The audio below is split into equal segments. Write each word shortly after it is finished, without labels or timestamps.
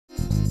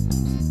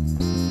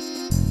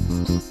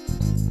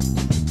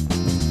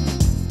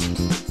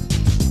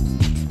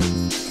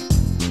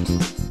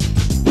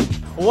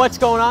What's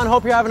going on?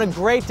 Hope you're having a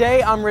great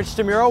day. I'm Rich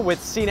DEMURO with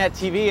CNET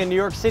TV in New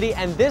York City,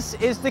 and this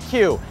is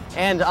theCUBE.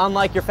 And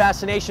unlike your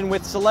fascination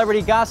with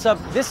celebrity gossip,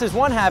 this is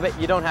one habit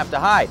you don't have to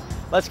hide.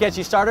 Let's get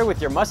you started with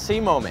your must-see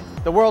moment.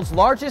 The world's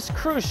largest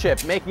cruise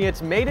ship making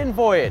its maiden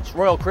voyage,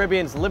 Royal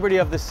Caribbean's Liberty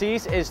of the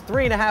Seas, is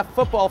 3.5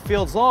 football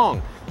fields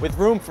long, with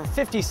room for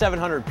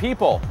 5,700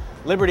 people.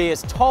 Liberty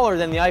is taller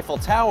than the Eiffel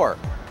Tower.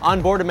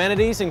 Onboard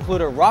amenities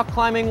include a rock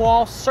climbing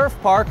wall, surf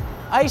park,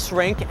 ice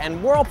rink,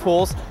 and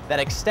whirlpools that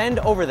extend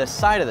over the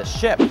side of the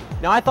ship.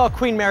 Now, I thought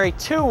Queen Mary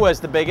II was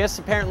the biggest.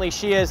 Apparently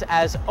she is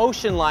as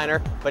ocean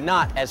liner, but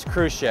not as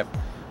cruise ship.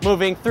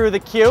 Moving through the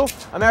queue,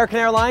 American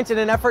Airlines, in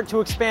an effort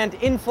to expand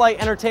in-flight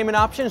entertainment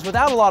options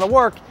without a lot of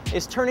work,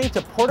 is turning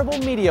to portable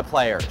media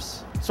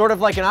players. Sort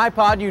of like an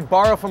iPod you'd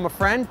borrow from a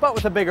friend, but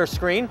with a bigger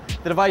screen.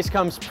 The device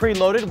comes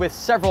preloaded with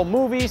several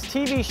movies,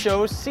 TV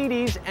shows,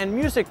 CDs, and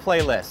music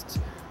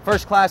playlists.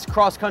 First-class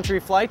cross-country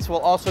flights will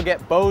also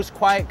get Bose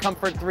Quiet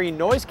Comfort 3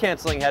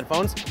 noise-canceling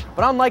headphones,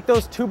 but unlike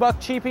those $2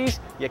 cheapies,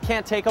 you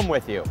can't take them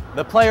with you.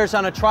 The player's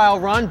on a trial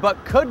run,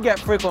 but could get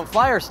frequent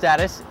flyer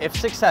status if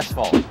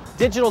successful.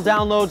 Digital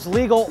downloads,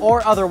 legal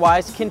or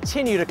otherwise,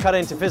 continue to cut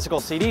into physical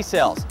CD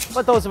sales,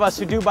 but those of us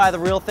who do buy the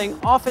real thing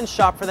often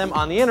shop for them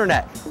on the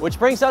internet, which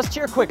brings us to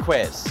your quick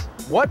quiz.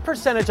 What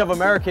percentage of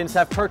Americans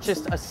have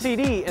purchased a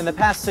CD in the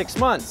past 6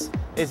 months?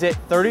 Is it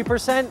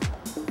 30%,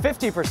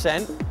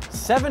 50%,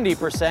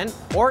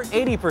 70%, or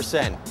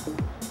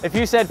 80%? If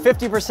you said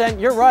 50%,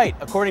 you're right.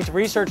 According to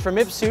research from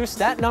Ipsos,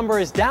 that number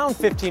is down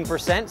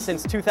 15%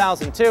 since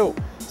 2002.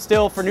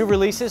 Still, for new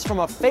releases from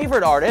a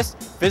favorite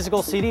artist,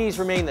 physical CDs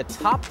remain the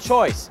top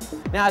choice.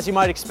 Now, as you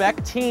might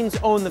expect, teens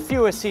own the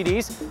fewest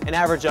CDs, an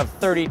average of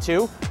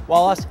 32,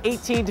 while us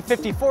 18 to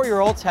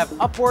 54-year-olds have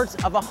upwards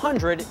of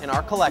 100 in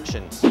our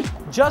collections.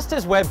 Just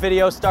as web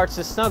video starts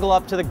to snuggle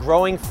up to the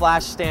growing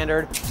Flash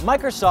standard,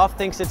 Microsoft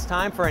thinks it's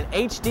time for an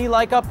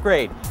HD-like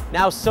upgrade.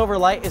 Now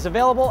Silverlight is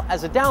available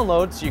as a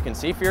download so you can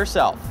see for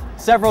yourself.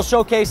 Several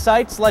showcase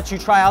sites let you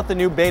try out the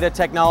new beta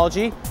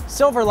technology.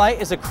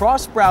 Silverlight is a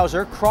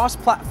cross-browser,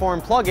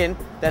 cross-platform plugin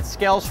that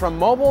scales from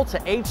mobile to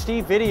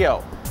HD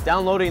video.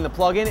 Downloading the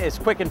plugin is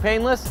quick and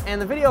painless,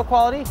 and the video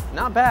quality,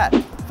 not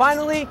bad.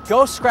 Finally,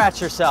 go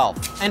scratch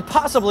yourself and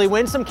possibly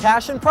win some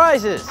cash and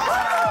prizes.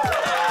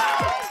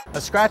 A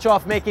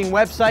scratch-off making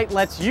website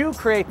lets you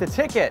create the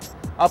ticket.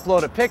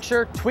 Upload a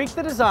picture, tweak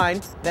the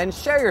design, then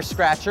share your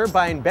scratcher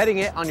by embedding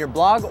it on your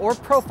blog or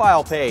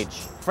profile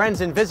page.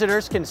 Friends and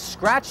visitors can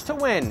scratch to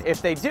win.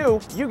 If they do,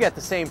 you get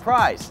the same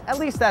prize. At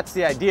least that's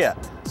the idea.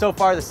 So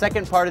far, the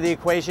second part of the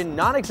equation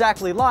not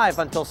exactly live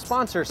until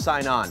sponsors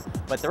sign on,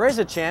 but there is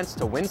a chance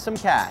to win some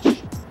cash.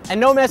 And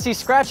no messy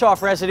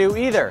scratch-off residue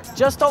either.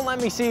 Just don't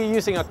let me see you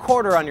using a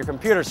quarter on your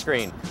computer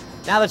screen.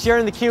 Now that you're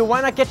in the queue, why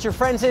not get your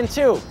friends in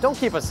too? Don't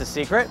keep us a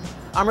secret.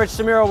 I'm Rich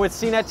DEMURO with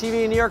CNET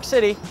TV in New York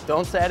City.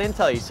 Don't say I didn't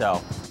tell you so.